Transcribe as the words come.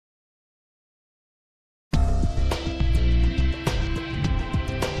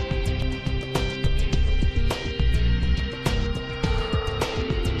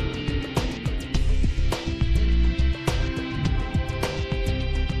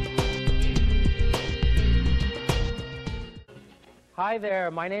Hi there,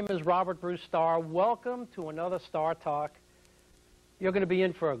 my name is Robert Bruce Starr. Welcome to another Star Talk. You're going to be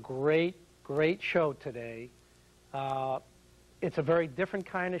in for a great show today. It's a very different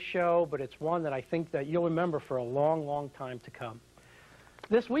kind of show, but it's one that I think that you'll remember for a long time to come.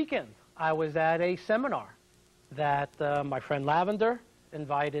 This weekend, I was at a seminar that my friend Lavender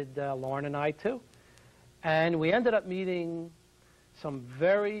invited Lauren and I to, and we ended up meeting some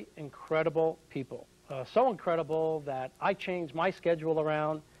very incredible people. So incredible that I changed my schedule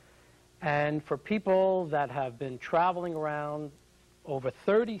around, and for people that have been traveling around over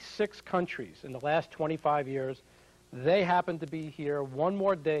 36 countries in the last 25 years, they happened to be here one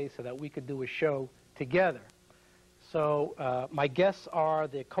more day so that we could do a show together. So my guests are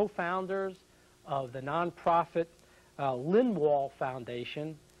the co-founders of the nonprofit Lindwall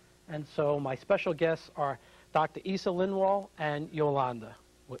Foundation, and so my special guests are Dr. Isa Lindwall and Yolanda.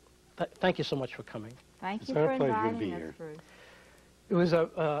 Thank you so much for coming. Thank you for inviting us, Bruce. It was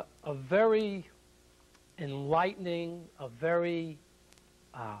a very enlightening, a very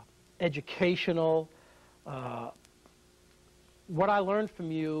educational. What I learned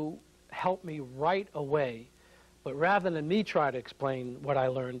from you helped me right away. But rather than me try to explain what I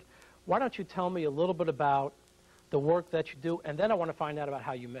learned, why don't you tell me a little bit about the work that you do, and then I want to find out about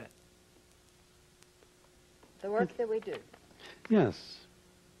how you met. The work that we do. Yes.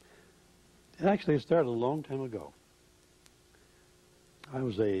 Actually, it started a long time ago. I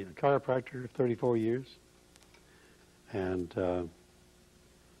was a chiropractor 34 years, and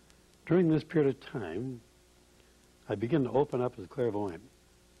during this period of time, I began to open up as a clairvoyant.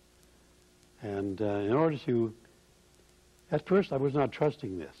 And in order to, at first I was not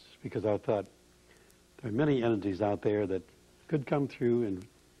trusting this, because I thought there are many entities out there that could come through and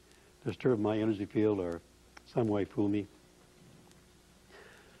disturb my energy field or some way fool me.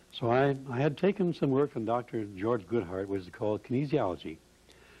 So I had taken some work from Dr. George Goodhart, which is called kinesiology.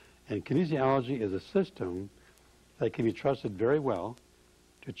 And kinesiology is a system that can be trusted very well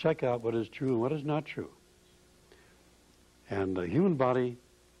to check out what is true and what is not true. And the human body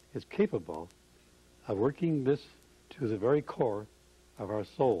is capable of working this to the very core of our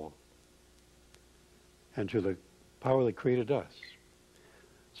soul and to the power that created us.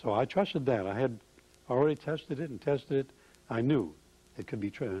 So I trusted that. I had already tested it and tested it. I knew it could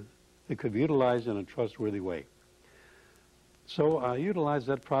be utilized in a trustworthy way. So I utilized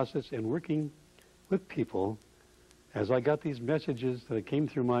that process in working with people. As I got these messages that came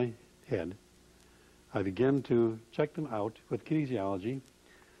through my head, I began to check them out with kinesiology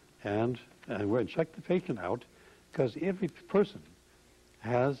and check the patient out, because every person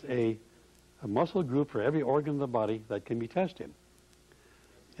has a muscle group for every organ of the body that can be tested.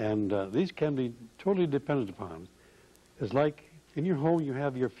 And these can be totally dependent upon. It's like in your home you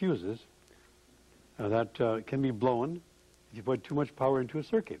have your fuses that can be blown if you put too much power into a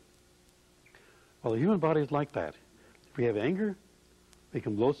circuit. Well, the human body is like that. If we have anger, we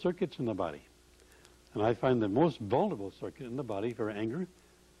can blow circuits in the body. And I find the most vulnerable circuit in the body for anger,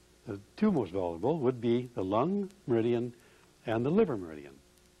 the two most vulnerable, would be the lung meridian and the liver meridian.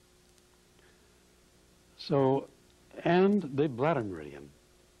 So, and the bladder meridian.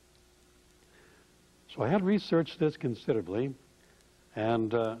 So I had researched this considerably,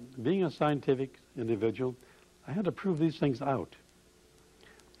 and being a scientific individual, I had to prove these things out.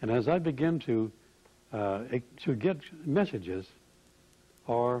 And as I began to get messages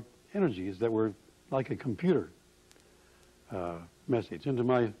or energies that were like a computer message into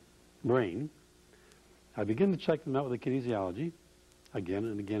my brain, I began to check them out with the kinesiology again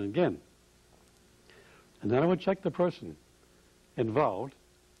and again and again. And then I would check the person involved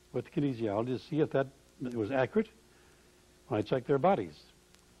with kinesiology to see if that was accurate when I checked their bodies.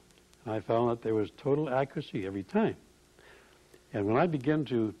 And I found that there was total accuracy every time. And when I began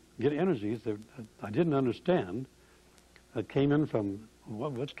to get energies that I didn't understand, that came in from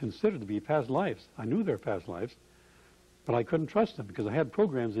what's considered to be past lives. I knew they were past lives, but I couldn't trust them because I had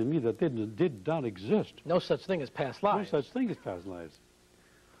programs in me that did not exist. No such thing as past lives. No such thing as past lives.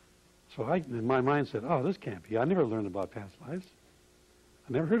 So in my mind said, oh, this can't be. I never learned about past lives.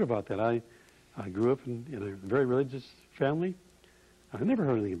 I never heard about that. I grew up in a very religious family. I never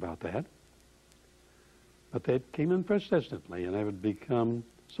heard anything about that. But they came in persistently, and they would become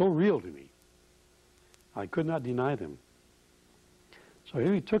so real to me. I could not deny them. So it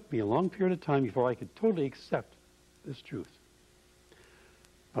really took me a long period of time before I could totally accept this truth.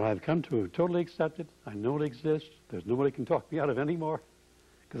 But I've come to totally accept it. I know it exists. There's nobody can talk me out of it anymore,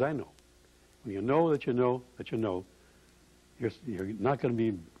 because I know. When you know that you know that you know, you're not going to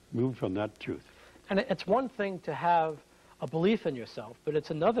be moved from that truth. And it's one thing to have a belief in yourself, but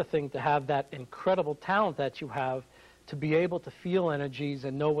it's another thing to have that incredible talent that you have to be able to feel energies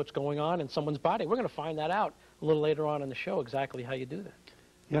and know what's going on in someone's body. We're going to find that out a little later on in the show, exactly how you do that.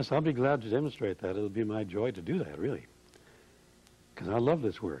 Yes, I'll be glad to demonstrate that. It'll be my joy to do that, really, because I love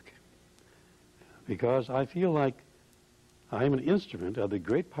this work, because I feel like I'm an instrument of the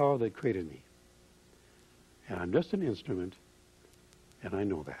great power that created me. And I'm just an instrument, and I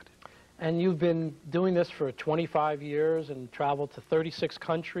know that. And you've been doing this for 25 years and traveled to 36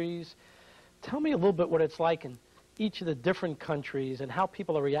 countries. Tell me a little bit what it's like in each of the different countries and how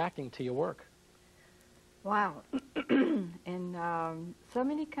people are reacting to your work. Wow. In so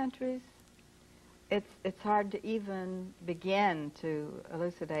many countries, it's hard to even begin to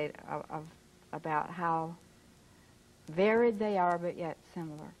elucidate about how varied they are, but yet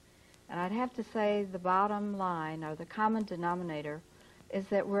similar. And I'd have to say the bottom line, or the common denominator, is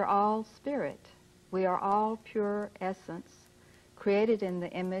that we're all spirit. We are all pure essence, created in the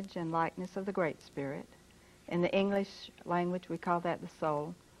image and likeness of the Great Spirit. In the English language, we call that the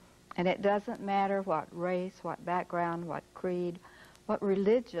soul. And it doesn't matter what race, what background, what creed, what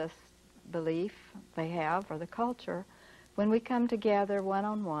religious belief they have, or the culture. When we come together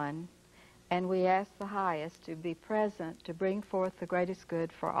one-on-one, and we ask the highest to be present to bring forth the greatest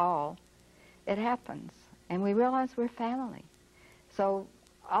good for all, it happens. And we realize we're family. So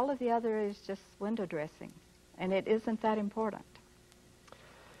all of the other is just window dressing, and it isn't that important.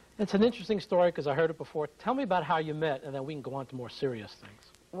 It's an interesting story because I heard it before. Tell me about how you met, and then we can go on to more serious things.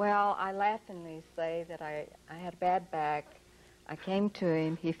 Well, I laughingly say that I had a bad back. I came to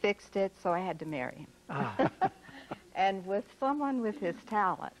him. He fixed it, so I had to marry him. Ah. And with someone with his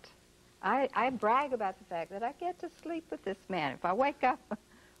talent, I brag about the fact that I get to sleep with this man. If I wake up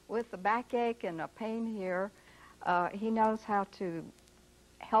with a backache and a pain here, he knows how to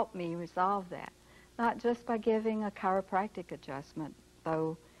help me resolve that. Not just by giving a chiropractic adjustment,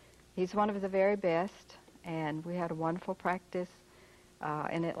 though he's one of the very best, and we had a wonderful practice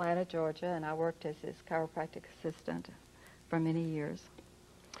in Atlanta, Georgia, and I worked as his chiropractic assistant for many years.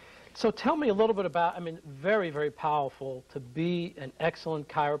 So tell me a little bit about, very, very powerful to be an excellent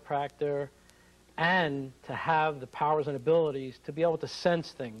chiropractor and to have the powers and abilities to be able to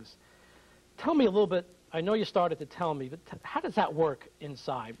sense things. Tell me a little bit, I know you started to tell me, but how does that work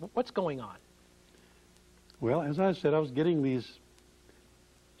inside? What's going on? Well, as I said, I was getting these,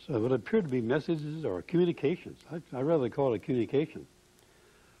 so what appeared to be messages or communications. I rather call it a communication.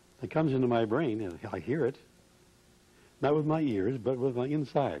 It comes into my brain, and I hear it, not with my ears, but with my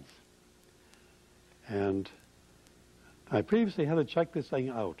insides. And I previously had to check this thing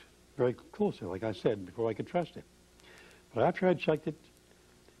out very closely, like I said, before I could trust it. But after I checked it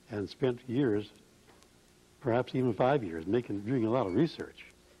and spent years, perhaps even 5 years, doing a lot of research,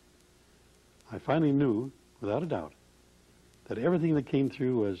 I finally knew, without a doubt, that everything that came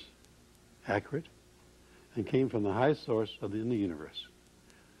through was accurate and came from the highest source in the universe,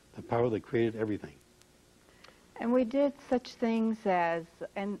 the power that created everything. And we did such things as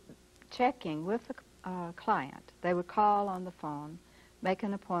checking with the client. They would call on the phone, make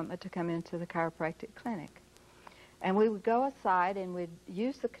an appointment to come into the chiropractic clinic. And we would go aside and we'd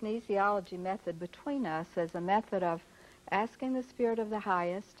use the kinesiology method between us as a method of asking the spirit of the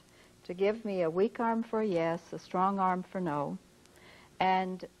highest to give me a weak arm for yes, a strong arm for no,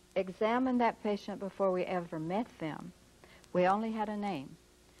 and examine that patient before we ever met them. We only had a name.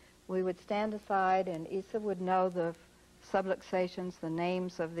 We would stand aside, and Isa would know the subluxations, the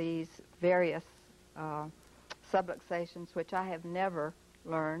names of these various subluxations, which I have never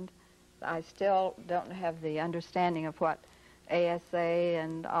learned. I still don't have the understanding of what ASA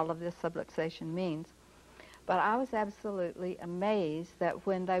and all of this subluxation means. But I was absolutely amazed that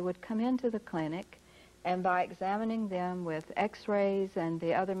when they would come into the clinic, and by examining them with x-rays and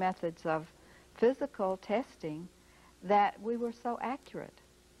the other methods of physical testing, that we were so accurate.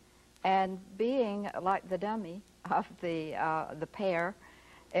 And being like the dummy of the pair,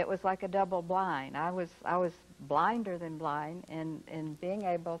 it was like a double blind. I was blinder than blind in being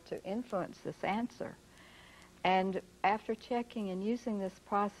able to influence this answer. And after checking and using this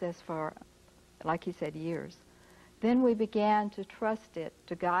process for, like you said, years, then we began to trust it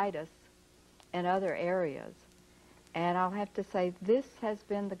to guide us in other areas. And I'll have to say this has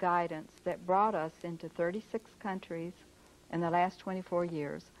been the guidance that brought us into 36 countries in the last 24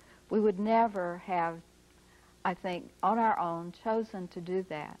 years. We would never have, I think, on our own chosen to do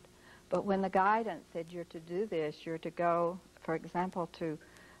that. But when the guidance said you're to do this, you're to go, for example, to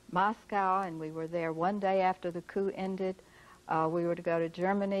Moscow, and we were there one day after the coup ended. We were to go to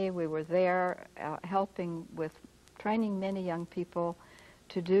Germany. We were there helping with training many young people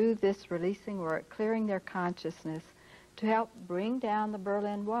to do this releasing work, clearing their consciousness, to help bring down the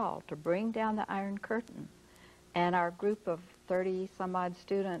Berlin Wall, to bring down the Iron Curtain. And our group of 30-some-odd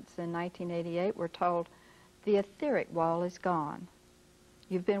students in 1988 were told, the etheric wall is gone.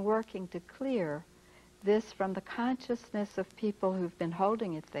 You've been working to clear this from the consciousness of people who've been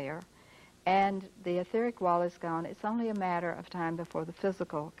holding it there, and the etheric wall is gone. It's only a matter of time before the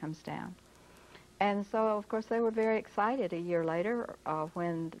physical comes down. And so, of course, they were very excited a year later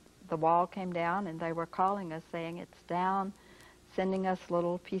when the wall came down, and they were calling us saying it's down, sending us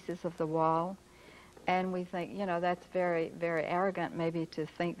little pieces of the wall. And we think, you know, that's very, very arrogant maybe to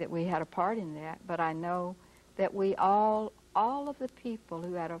think that we had a part in that, but I know that we all of the people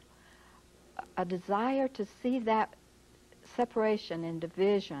who had a desire to see that separation and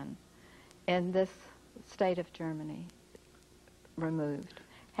division in this state of Germany removed,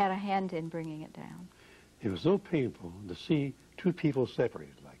 had a hand in bringing it down. It was so painful to see two people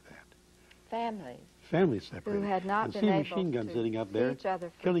separated like that. Families separated. Who had not and been see able machine guns to sitting up see there, each other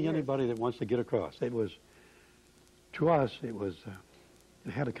for killing years. anybody that wants to get across. It was, to us,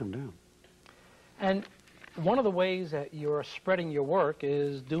 it had to come down. And one of the ways that you're spreading your work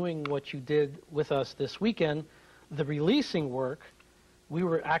is doing what you did with us this weekend, the releasing work. We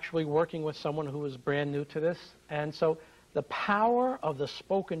were actually working with someone who was brand new to this. And so the power of the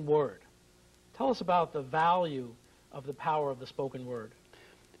spoken word. Tell us about the value of the power of the spoken word.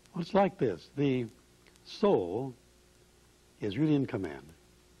 Well, it's like this. The soul is really in command.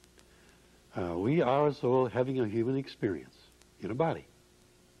 We are a soul having a human experience in a body.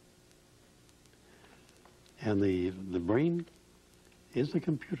 And the brain is the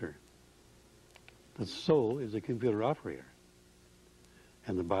computer. The soul is the computer operator.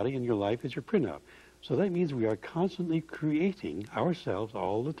 And the body in your life is your printout. So that means we are constantly creating ourselves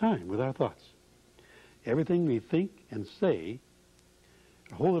all the time with our thoughts. Everything we think and say,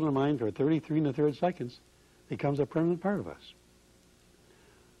 hold it in our mind for 33 1/3 seconds, becomes a permanent part of us.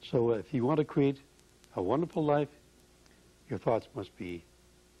 So if you want to create a wonderful life, your thoughts must be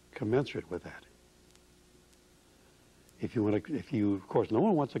commensurate with that. If you, of course, no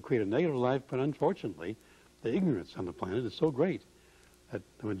one wants to create a negative life, but unfortunately, the ignorance on the planet is so great that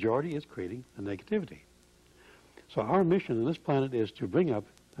the majority is creating the negativity. So our mission on this planet is to bring up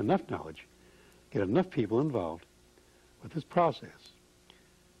enough knowledge, get enough people involved with this process,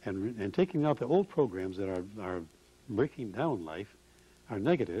 and taking out the old programs that are breaking down life, are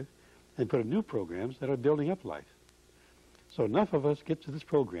negative, and put in new programs that are building up life. So enough of us get to this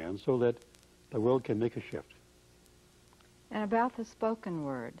program so that the world can make a shift. And about the spoken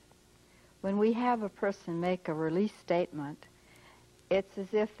word, when we have a person make a release statement, it's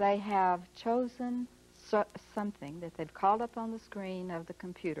as if they have chosen something that they've called up on the screen of the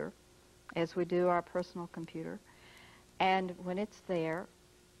computer, as we do our personal computer, and when it's there,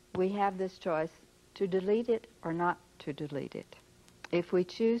 we have this choice to delete it or not to delete it. If we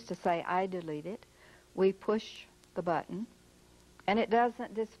choose to say, I delete it, we push the button, and it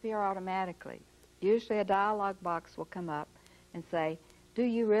doesn't disappear automatically. Usually a dialog box will come up and say, do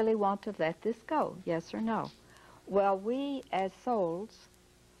you really want to let this go, yes or no? Well, we as souls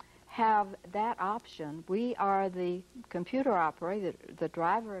have that option. We are the computer operator, the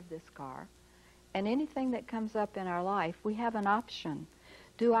driver of this car, and anything that comes up in our life, we have an option.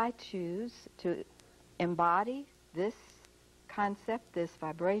 Do I choose to embody this concept, this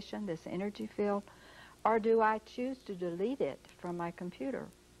vibration, this energy field, or do I choose to delete it from my computer?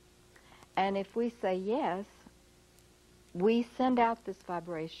 And if we say yes, we send out this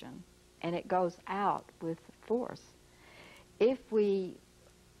vibration, and it goes out with force. If we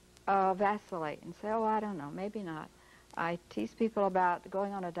vacillate and say, oh, I don't know, maybe not. I tease people about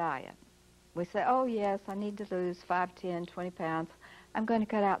going on a diet. We say, oh, yes, I need to lose 5, 10, 20 pounds. I'm going to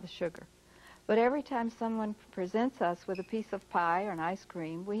cut out the sugar. But every time someone presents us with a piece of pie or an ice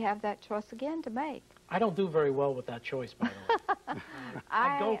cream, we have that choice again to make. I don't do very well with that choice, by the way.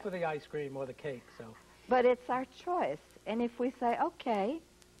 I go for the ice cream or the cake. So. But it's our choice. And if we say, okay,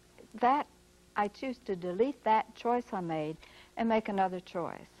 that I choose to delete that choice I made and make another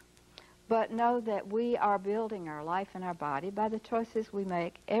choice. But know that we are building our life and our body by the choices we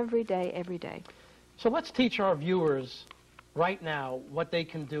make every day, every day. So let's teach our viewers right now what they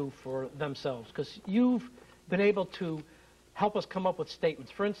can do for themselves, because you've been able to help us come up with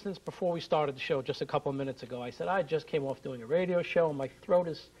statements. For instance, before we started the show just a couple of minutes ago, I said I just came off doing a radio show and my throat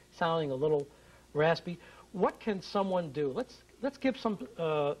is sounding a little raspy. What can someone do? Let's give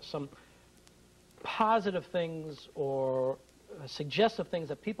some positive things or suggestive things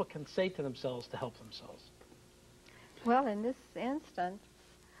that people can say to themselves to help themselves. Well, in this instance,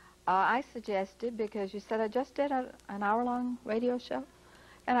 I suggested, because you said I just did an hour-long radio show,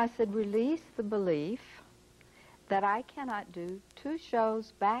 and I said release the belief that I cannot do 2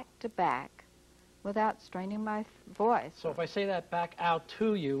 shows back to back without straining my voice. So if I say that back out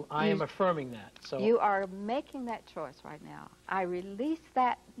to you, I am affirming that. So you are making that choice right now. I release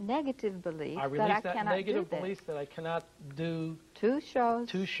that negative belief I that release I that cannot negative do belief that I cannot do two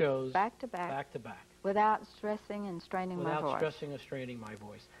shows back to back to back without stressing and straining my voice. without stressing or straining my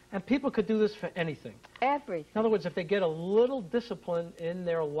voice. And people could do this for anything. Everything. In other words, if they get a little discipline in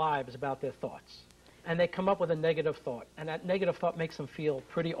their lives about their thoughts, and they come up with a negative thought, and that negative thought makes them feel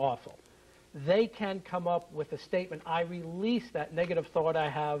pretty awful, they can come up with a statement, I release that negative thought I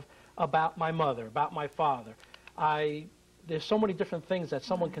have about my mother, about my father. There's so many different things that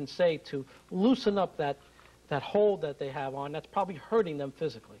someone can say to loosen up that hold that they have on that's probably hurting them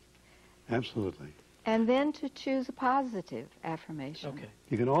physically. Absolutely. And then to choose a positive affirmation. Okay.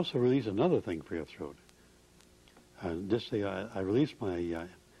 You can also release another thing for your throat. Just say, I release my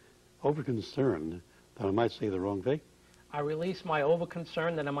over-concern that I might say the wrong thing. I release my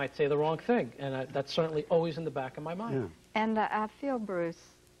over-concern that I might say the wrong thing, and that's certainly always in the back of my mind. Yeah. And I feel, Bruce,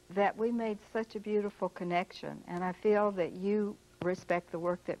 that we made such a beautiful connection, and I feel that you respect the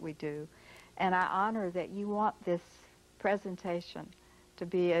work that we do, and I honor that you want this presentation to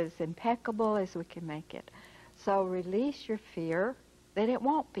be as impeccable as we can make it. So release your fear that it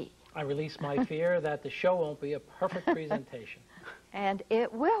won't be. I release my fear that the show won't be a perfect presentation. And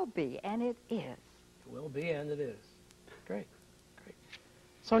it will be, and it is. It will be, and it is. Great, great.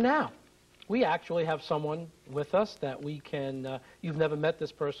 So now, we actually have someone with us that we can, you've never met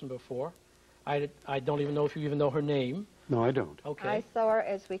this person before. I don't even know if you even know her name. No, I don't. Okay. I saw her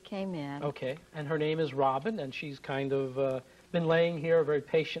as we came in. Okay, and her name is Robin, and she's kind of been laying here very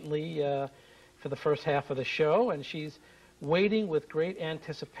patiently for the first half of the show, and she's waiting with great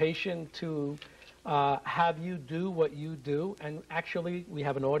anticipation to have you do what you do. And actually, we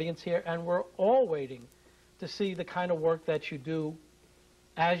have an audience here, and we're all waiting to see the kind of work that you do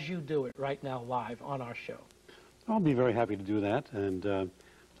as you do it right now live on our show. I'll be very happy to do that, and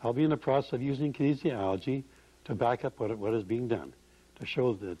I'll be in the process of using kinesiology to back up what is being done, to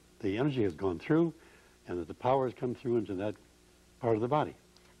show that the energy has gone through and that the power has come through into that part of the body.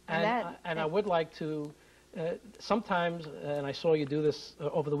 And I would like to, sometimes, and I saw you do this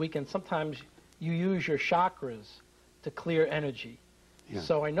over the weekend, sometimes you use your chakras to clear energy. Yeah.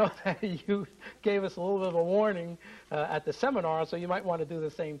 So I know that you gave us a little bit of a warning at the seminar, so you might want to do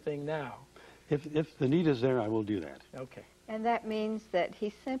the same thing now. If the need is there, I will do that. Okay. And that means that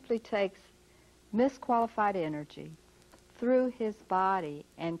he simply takes misqualified energy through his body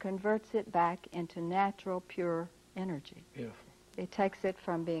and converts it back into natural, pure energy. Beautiful. It takes it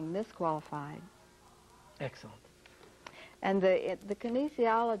from being misqualified. Excellent. And the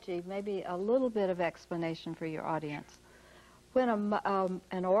kinesiology, maybe a little bit of explanation for your audience. When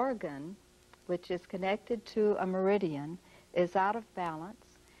an organ, which is connected to a meridian, is out of balance,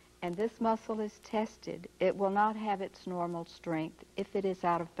 and this muscle is tested, it will not have its normal strength if it is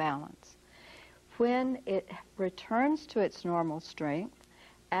out of balance. When it returns to its normal strength,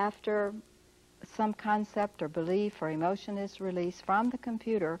 after some concept or belief or emotion is released from the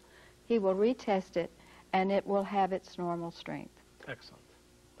computer, he will retest it, and it will have its normal strength. Excellent.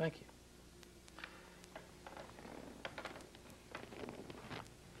 Thank you.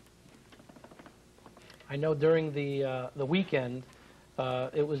 I know during the weekend,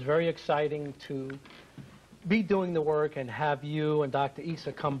 it was very exciting to be doing the work and have you and Dr.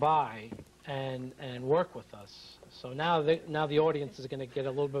 Isa come by and work with us. So now the audience is going to get a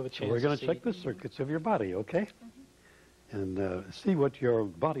little bit of a chance. So we're going to to check the circuits of your body, okay? And see what your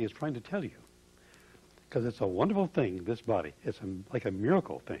body is trying to tell you. Because it's a wonderful thing, this body. It's like a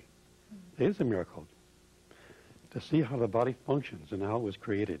miracle thing. It is a miracle to see how the body functions and how it was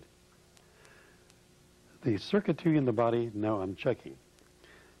created. The circuitry in the body, now I'm checking.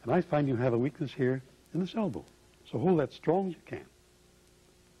 And I find you have a weakness here in this elbow. So hold that strong as you can.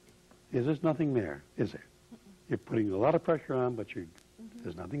 There's nothing there, is there? You're putting a lot of pressure on, but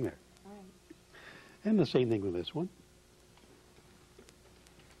there's nothing there. All right. And the same thing with this one.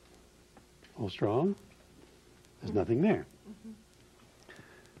 Hold strong. There's nothing there.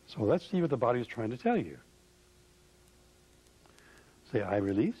 So let's see what the body is trying to tell you. Say, I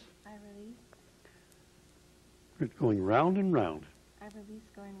release. I release. It's going round and round I release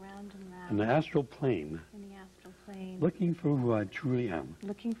going round and round in the astral plane, in the astral plane, looking for who I truly am.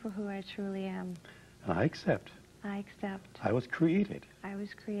 looking for who I truly am. And I accept. I accept. I was created I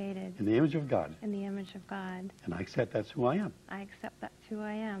was created in the image of God, in the image of God. and I accept that's who I am. I accept that's who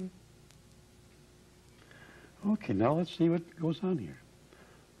I am. Okay, now let's see what goes on here.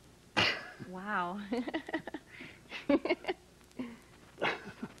 Wow.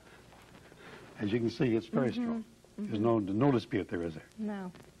 As you can see, it's very strong. There's no dispute there, is there?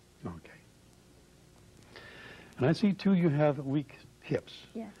 No. Okay. And I see, too, you have weak hips.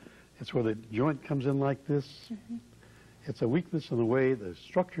 Yes. It's where the joint comes in like this. Mm-hmm. It's a weakness in the way the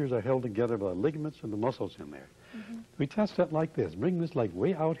structures are held together by the ligaments and the muscles in there. Mm-hmm. We test that like this. Bring this leg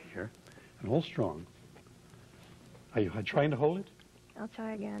way out here and hold strong. Are you trying to hold it? I'll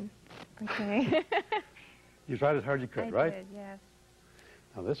try again. Okay. You tried as hard as you could, I right? did, yes.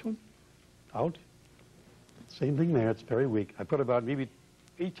 Now this one, out. Same thing there. It's very weak. I put about maybe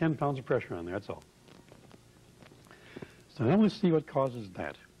 8, 10 pounds of pressure on there. That's all. So now we'll see what causes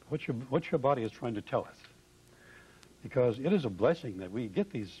that. What your body is trying to tell us. Because it is a blessing that we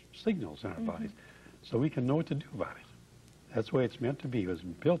get these signals in our bodies so we can know what to do about it. That's the way it's meant to be. It was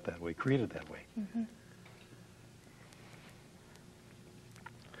built that way, created that way. Mm-hmm.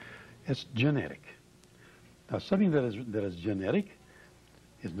 It's genetic. Now, something that is genetic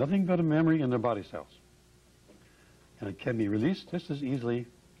is nothing but a memory in the body cells. And it can be released just as easily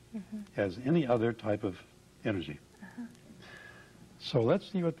as any other type of energy. So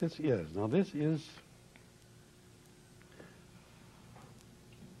let's see what this is. Now, this is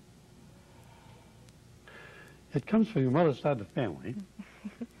it comes from your mother's side of the family.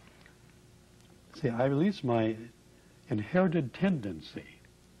 See, I release my inherited tendency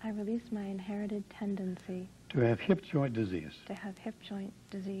I release my inherited tendency to have hip joint disease to have hip joint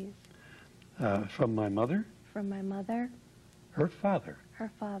disease from my mother, from my mother, her father,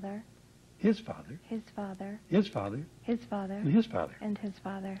 her father, his father, his father, his father, his father, and his father. and his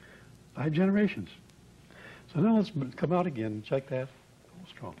father. 5 generations. So now let's come out again and check that. Hold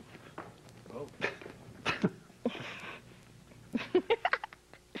strong. Oh.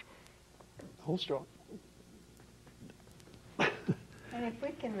 Hold strong. And if we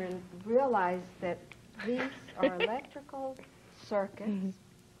can realize that these are electrical circuits,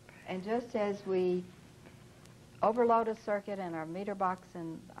 and just as we overload a circuit in our meter box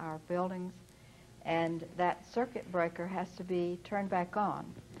in our buildings, and that circuit breaker has to be turned back on.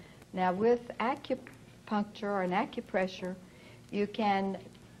 Now with acupuncture and acupressure, you can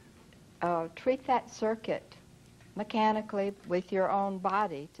treat that circuit mechanically with your own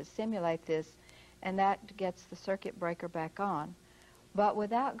body to simulate this, and that gets the circuit breaker back on. But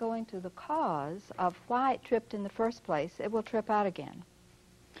without going to the cause of why it tripped in the first place, it will trip out again.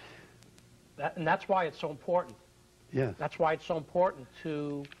 And that's why it's so important. Yes. That's why it's so important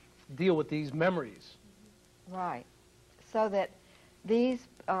to deal with these memories. Right. So that these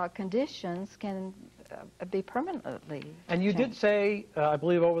conditions can be permanently And you did changed. say, I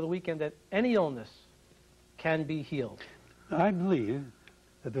believe over the weekend, that any illness can be healed. I believe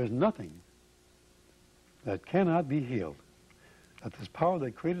that there's nothing that cannot be healed. That this power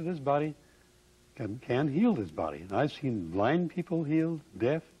that created this body can heal this body. And I've seen blind people healed,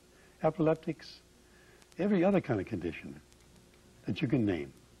 deaf, epileptics, every other kind of condition that you can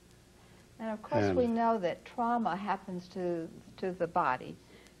name. And of course we know that trauma happens to the body.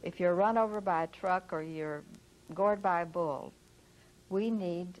 If you're run over by a truck or you're gored by a bull, we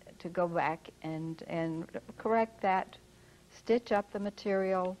need to go back and correct that, stitch up the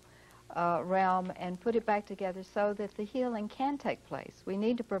material realm and put it back together so that the healing can take place. We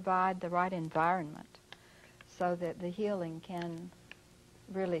need to provide the right environment so that the healing can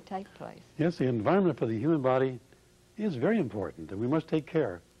really take place. Yes, the environment for the human body is very important, and we must take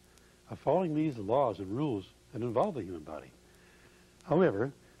care of following these laws and rules that involve the human body.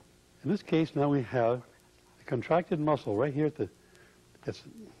 However, in this case now we have a contracted muscle right here at it's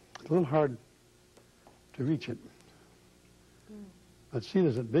a little hard to reach it. Let's see,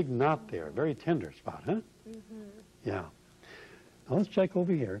 there's a big knot there, a very tender spot, huh? Yeah. Now let's check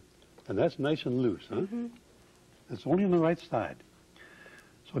over here, and that's nice and loose, huh? It's only on the right side.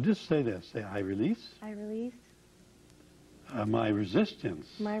 So just say this, say, I release I release my resistance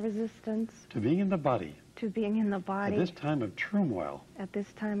my resistance to being in the body to being in the body at this time of turmoil at this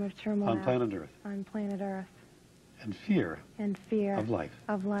time of turmoil on planet Earth on planet Earth and fear and fear of life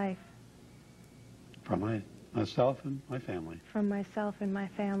from myself and my family. from myself and my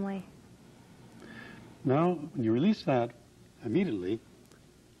family. Now, when you release that immediately,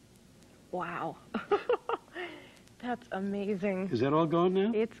 Wow. That's amazing. is that all gone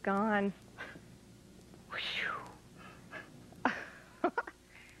now? It's gone.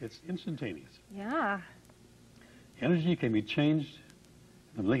 It's instantaneous. Yeah. Energy can be changed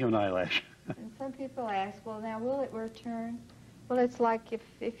in the blink of an eyelash. And some people ask, well, now will it return? Well, it's like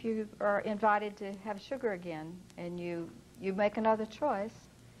if you are invited to have sugar again and you make another choice,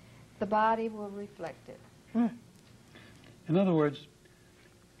 the body will reflect it. In other words,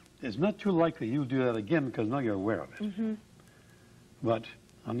 it's not too likely you'll do that again because now you're aware of it. But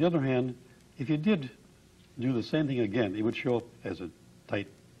on the other hand, if you did do the same thing again, it would show up as a tight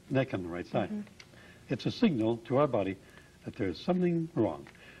neck on the right side. It's a signal to our body that there's something wrong.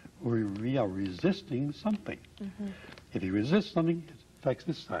 We are resisting something. If you resist something, it affects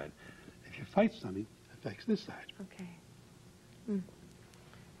this side. If you fight something, it affects this side. Okay.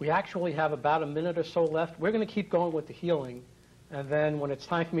 We actually have about a minute or so left. We're going to keep going with the healing, and then when it's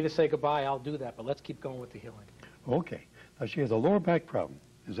time for me to say goodbye, I'll do that, but let's keep going with the healing. Okay. Now she has a lower back problem.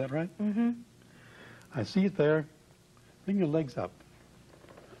 Is that right? I see it there. Bring your legs up.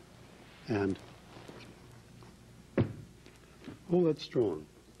 And hold that strong.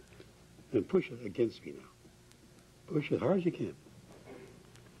 And push it against me now. Push it hard as you can.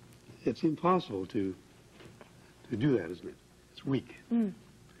 It's impossible to do that, isn't it? It's weak. And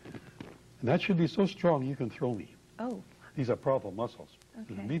that should be so strong you can throw me. Oh. These are powerful muscles.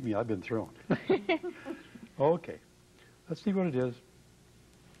 Okay. Believe me, I've been thrown. Okay. Let's see what it is.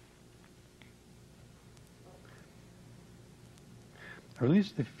 I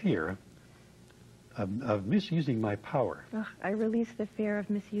release the fear of misusing my power. Ugh, I release the fear of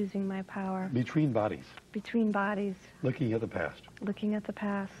misusing my power. Between bodies. Between bodies. Looking at the past. Looking at the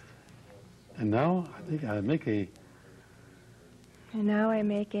past. And now I think I make a... And now I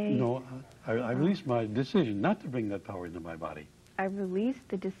make a... No, I release my decision not to bring that power into my body. I release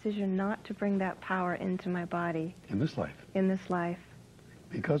the decision not to bring that power into my body. In this life. In this life.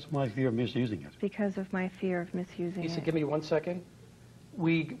 Because of my fear of misusing it. Because of my fear of misusing Isa, it. give me 1 second.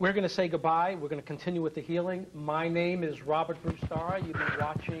 We're going to say goodbye. We're going to continue with the healing. My name is Robert Bruce Starr. You've been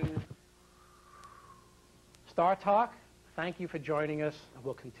watching Star Talk. Thank you for joining us.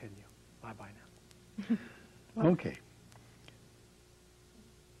 We'll continue. Bye-bye now. Okay.